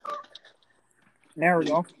There we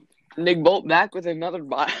go. Nick Bolt back with another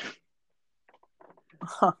bye.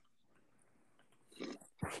 All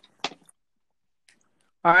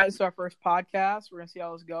right, so our first podcast. We're gonna see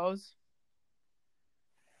how this goes.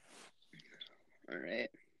 All right.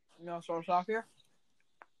 You know, start us off here.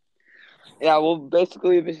 Yeah, we'll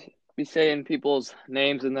basically be saying people's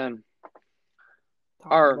names and then,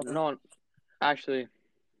 actually,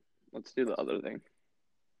 let's do the other thing.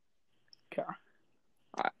 Okay.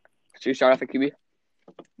 All right. Should we start off at QB?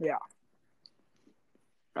 Yeah.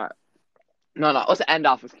 All right. No, let's end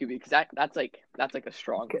off with QB because that's like a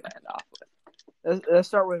strong one to end off with. Let's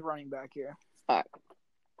start with running back here. All right.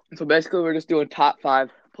 So basically, we're just doing top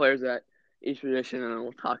 5 players at each position, and then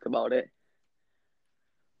we'll talk about it.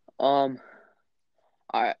 All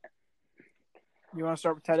right. You want to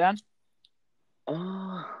start with tight end?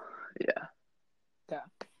 Yeah. Okay.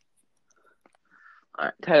 All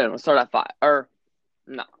right, tight end. Let's start at 5. Or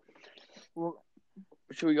no. Well,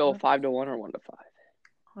 Should we go 5 to 1 or 1 to 5?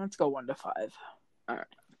 let's go 1 to 5. All right.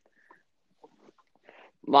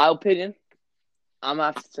 My opinion, I'm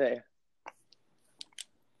gonna have to say,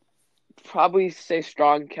 probably say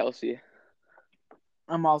strong Kelce.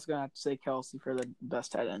 I'm also gonna have to say Kelce for the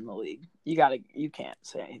best tight end in the league. You can't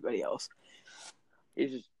say anybody else.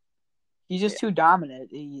 He's just too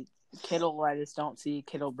dominant. Kittle, I just don't see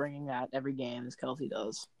Kittle bringing that every game as Kelce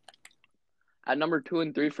does. At number 2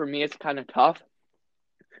 and 3 for me, it's kind of tough.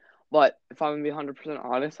 But if I'm gonna be 100%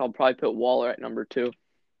 honest, I'll probably put Waller at number 2.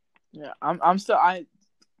 Yeah, I'm gonna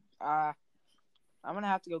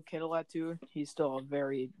have to go Kittle at 2. He's still a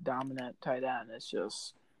very dominant tight end. It's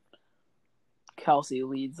just Kelce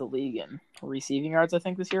leads the league in receiving yards, I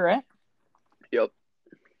think, this year, right? Yep.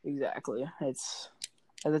 Exactly. It's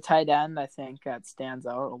as a tight end, I think that stands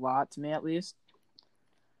out a lot to me, at least.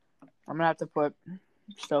 I'm gonna have to put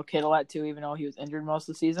still Kittle at 2, even though he was injured most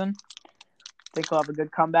of the season. I think he'll have a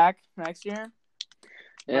good comeback next year.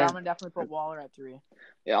 Yeah. But I'm gonna definitely put Waller at 3.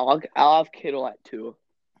 Yeah, I'll have Kittle at 2,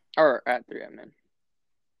 or at 3. I mean,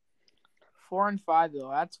 4 and 5 though.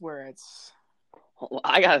 That's where it's.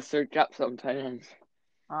 I gotta search up some tight ends.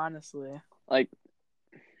 Honestly, like,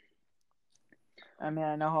 I mean,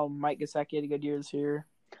 I know how Mike Gesicki had a good year this year.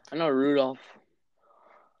 I know Rudolph.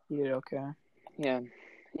 He did okay. Yeah,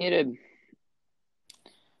 he did.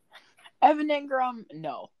 Evan Ingram,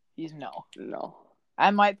 no. He's no. No.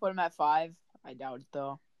 I might put him at 5. I doubt it,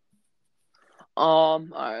 though. All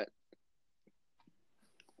right.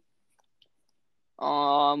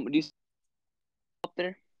 Do you up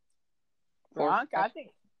there? Gronk, I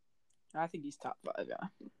think he's top 5, yeah.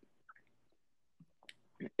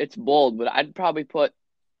 It's bold, but I'd probably put...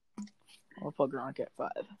 I'll put Gronk at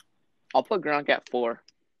 5. I'll put Gronk at 4.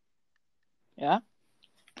 Yeah?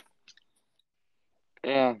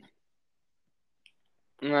 Yeah.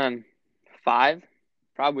 And then 5,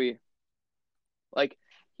 probably... Like,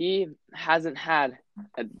 he hasn't had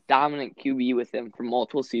a dominant QB with him for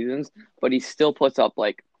multiple seasons, but he still puts up,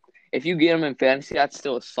 like... If you get him in fantasy, that's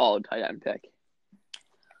still a solid tight end pick.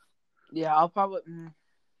 Yeah, I'll probably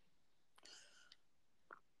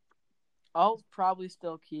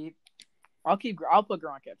still keep. I'll put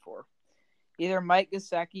Gronk at 4. Either Mike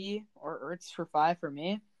Gesicki or Ertz for 5 for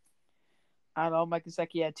me. I don't know. Mike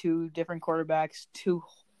Gesicki had 2 different quarterbacks, 2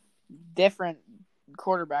 different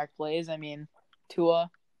quarterback plays. I mean, Tua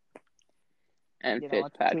and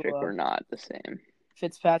Fitzpatrick were not the same.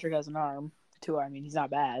 Fitzpatrick has an arm. Tua, I mean, he's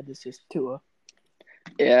not bad. It's just Tua.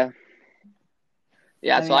 Yeah.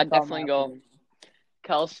 Yeah, so I'd definitely go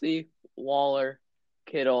Kelce, Waller,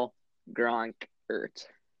 Kittle, Gronk, Ertz.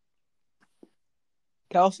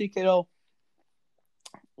 Kelce, Kittle,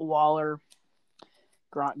 Waller,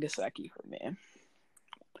 Gronk, Gesicki for me.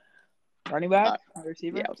 Running back?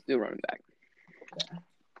 Receiver? Yeah, let's do running back. Okay.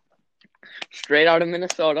 Straight out of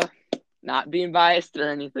Minnesota. Not being biased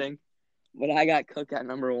or anything, but I got Cook at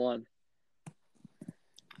number 1.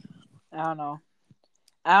 I don't know.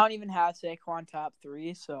 I don't even have Saquon top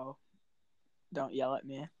 3, so don't yell at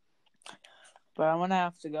me. But I'm going to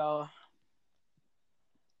have to go.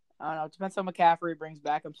 I don't know. It depends how McCaffrey brings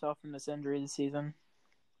back himself from this injury this season.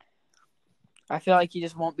 I feel like he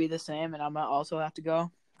just won't be the same, and I'm going to also have to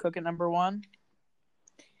go Cook at number 1.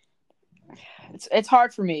 It's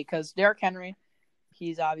hard for me because Derrick Henry,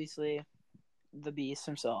 he's obviously the beast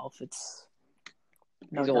himself. He's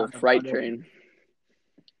a whole freight train.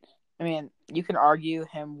 I mean, you can argue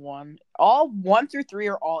him 1. All 1 through 3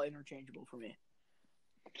 are all interchangeable for me.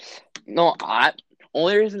 No,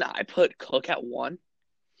 only reason I put Cook at 1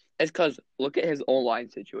 is because look at his O-line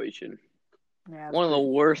situation. Yeah, one of the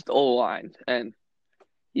worst O-lines, and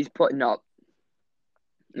he's putting up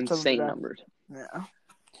insane numbers. Yeah.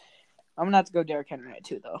 I'm gonna have to go Derrick Henry at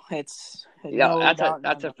 2 though. It's Yeah, no doubt.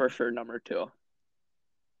 that's a for sure number 2.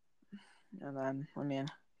 And then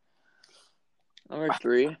Number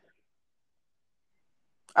 3,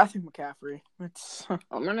 I think McCaffrey. It's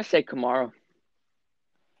I'm gonna say Kamara.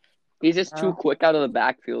 He's just too quick out of the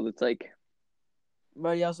backfield. It's like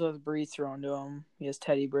but he also has Brees thrown to him. He has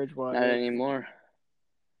Teddy Bridgewater. not anymore.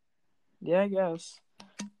 Yeah, I guess.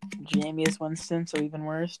 Jameis Winston, so even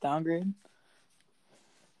worse. Downgrade.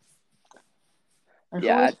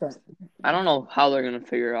 Yeah, I don't know how they're gonna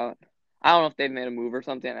figure out. I don't know if they've made a move or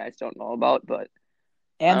something I just don't know about, but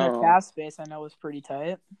and their cap space I know was pretty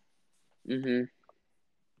tight. Mhm.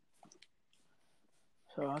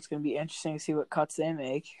 So it's gonna be interesting to see what cuts they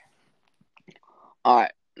make. All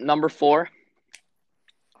right, number 4.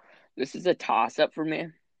 This is a toss-up for me,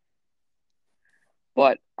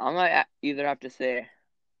 but I'm gonna either have to say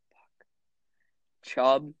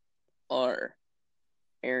Chubb or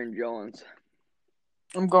Aaron Jones.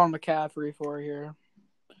 I'm going McCaffrey for here.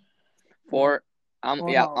 4. I'm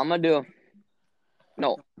gonna do.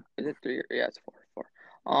 No, is it 3? Yeah, it's 4.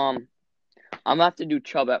 I'm gonna have to do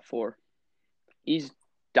Chubb at 4. He's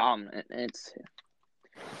dominant.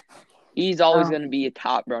 He's always gonna be a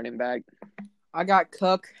top running back. I got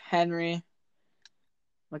Cook, Henry,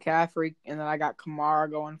 McCaffrey, and then I got Kamara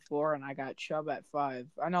going 4, and I got Chubb at 5.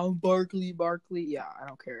 I know Barkley. Yeah, I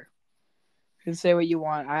don't care. You can say what you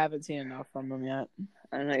want. I haven't seen enough from him yet.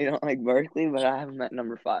 I know you don't like Barkley, but I have him at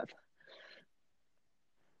number 5.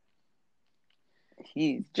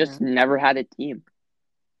 He's just never had a team.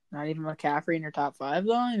 Not even McCaffrey in your top 5,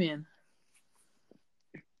 though? I mean,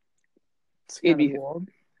 it's he'd kind of bold.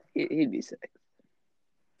 He'd be sick.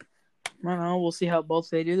 I don't know. We'll see how both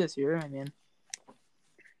they do this year. I mean,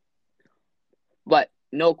 but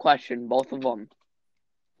no question, both of them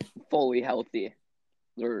fully healthy.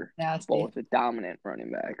 They're both the dominant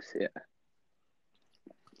running backs. Yeah.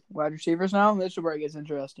 Wide receivers now. This is where it gets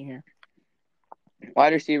interesting here.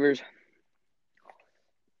 Wide receivers.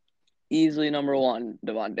 Easily number 1,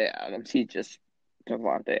 Davante Adams. He's just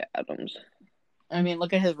Davante Adams. I mean,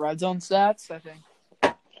 look at his red zone stats, I think.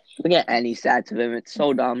 Look at any stats of him. It's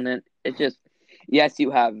so dominant. It's just, yes,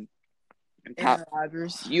 you have Aaron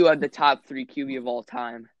Rodgers. You have the top 3 QB of all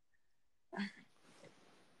time.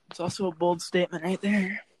 It's also a bold statement right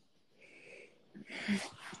there.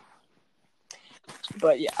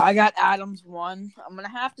 But yeah, I got Adams 1. I'm gonna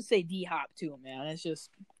have to say D-Hop too, man. It's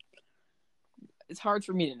hard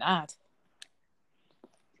for me to not.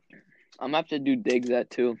 I'm gonna have to do Diggs at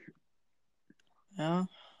 2. Yeah.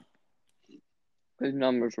 His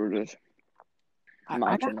numbers were just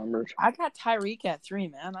monster numbers. I got Tyreek at 3,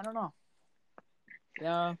 man. I don't know.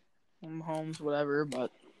 Yeah, Mahomes, whatever,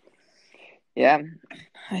 but yeah,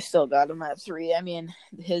 I still got him at 3. I mean,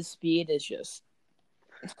 his speed is just.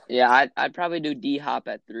 Yeah, I'd probably do D-Hop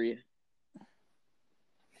at 3.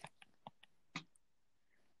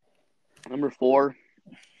 Number 4,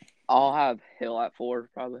 I'll have Hill at 4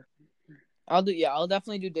 probably. I'll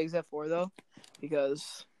definitely do Diggs at 4 though,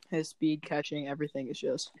 because his speed, catching, everything is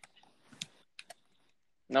just.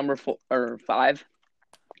 Number 4 or 5,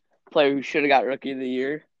 player who should have got Rookie of the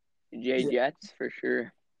Year, Jay Jets for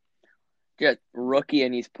sure. Just rookie,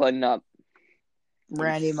 and he's putting up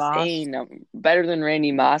Randy Moss, better than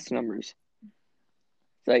Randy Moss numbers.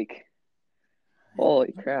 It's like,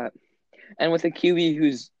 holy crap! And with a QB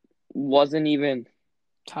who's wasn't even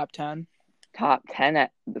top 10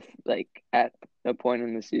 at the point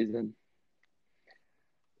in the season.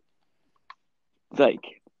 It's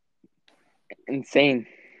like insane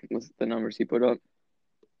with the numbers he put up.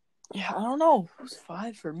 Yeah, I don't know who's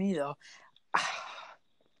 5 for me though.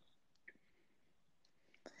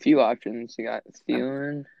 Few options. You got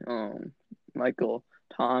Thielen, Michael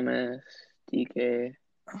Thomas, DK.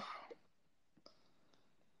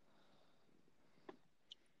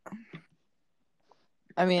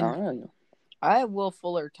 I mean, I have Will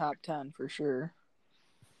Fuller top 10 for sure.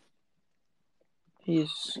 I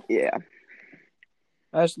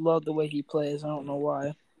just love the way he plays. I don't know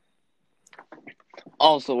why.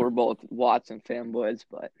 Also, we're both Watson fanboys,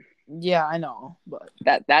 but yeah, I know, but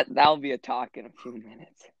that'll be a talk in a few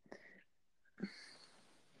minutes.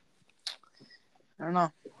 I don't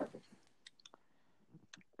know.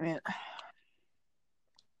 I mean,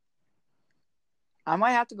 I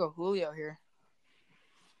might have to go Julio here.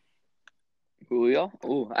 Julio?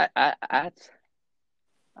 Ooh, I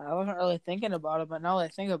wasn't really thinking about it, but now that I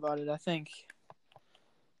think about it, I think,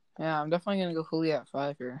 yeah, I'm definitely gonna go Julio at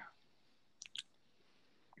 5 here.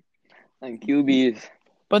 And QBs.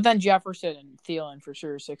 But then Jefferson and Thielen for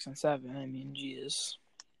sure 6 and 7. I mean, Jesus.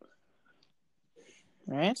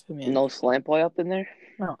 right? I mean, No slant boy up in there.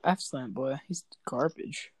 no, F slant boy. He's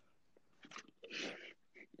garbage.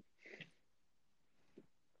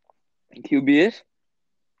 QB is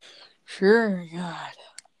Sure, God.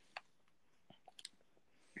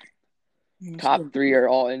 top 3 are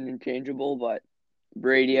all interchangeable, but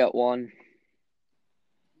Brady at 1.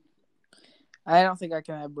 I don't think I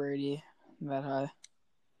can have Brady that high.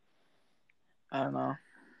 I don't know.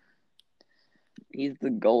 He's the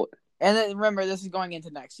GOAT. And then remember, this is going into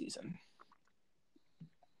next season.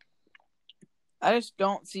 I just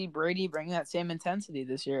don't see Brady bringing that same intensity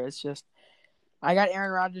this year. It's just, I got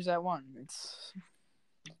Aaron Rodgers at 1.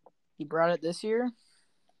 He brought it this year.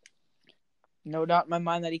 No doubt in my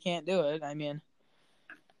mind that he can't do it. I mean,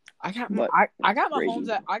 I got Brady.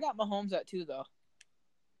 Mahomes at 2 though.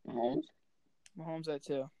 Mahomes at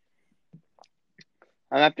 2. I'm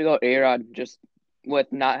gonna have to go A-Rod just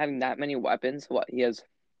with not having that many weapons. What he has,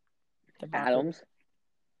 Adams.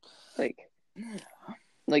 Like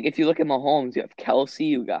if you look at Mahomes, you have Kelsey,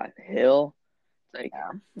 you got Hill.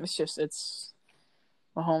 Yeah, it's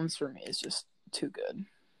Mahomes for me is just too good.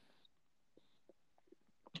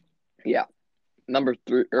 Yeah, number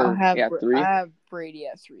 3 3. I have Brady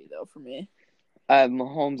at 3 though for me. I have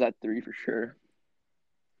Mahomes at 3 for sure.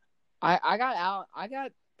 I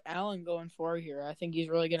got Allen going 4 here. I think he's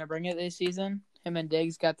really gonna bring it this season. Him and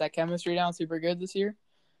Diggs got that chemistry down super good this year.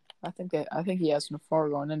 I think he has some 4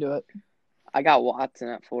 going into it. I got Watson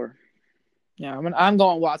at 4. Yeah, I'm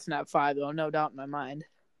going Watson at 5 though, no doubt in my mind.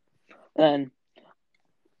 And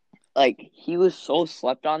he was so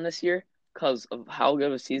slept on this year because of how good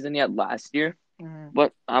of a season he had last year. Mm-hmm.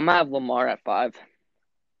 But I'm gonna have Lamar at 5.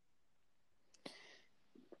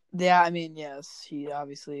 Yeah, I mean, yes, he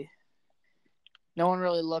obviously. No one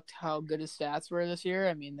really looked how good his stats were this year.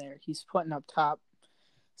 I mean, he's putting up top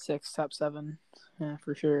 6, top 7,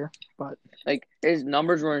 for sure. But his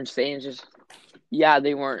numbers were insane. It's just,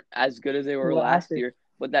 they weren't as good as they were last year.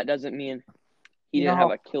 But that doesn't mean he didn't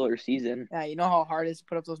have a killer season. Yeah, you know how hard it is to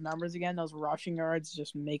put up those numbers again? Those rushing yards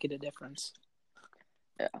just make it a difference.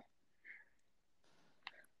 Yeah.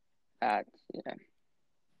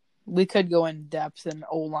 We could go in depth and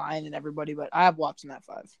O-line and everybody, but I have Watson at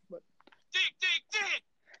 5. But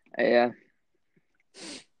yeah.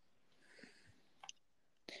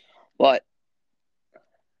 But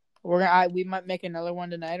we might make another one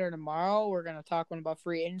tonight or tomorrow. We're gonna talk one about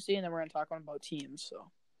free agency, and then we're gonna talk one about teams.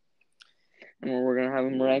 So, and we're gonna have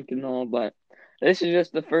them ranked and all, but this is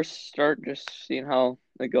just the first start, just seeing how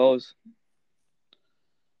it goes.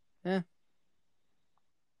 Yeah.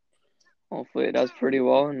 Hopefully it does pretty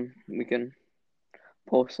well, and we can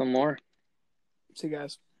post some more. See you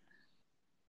guys.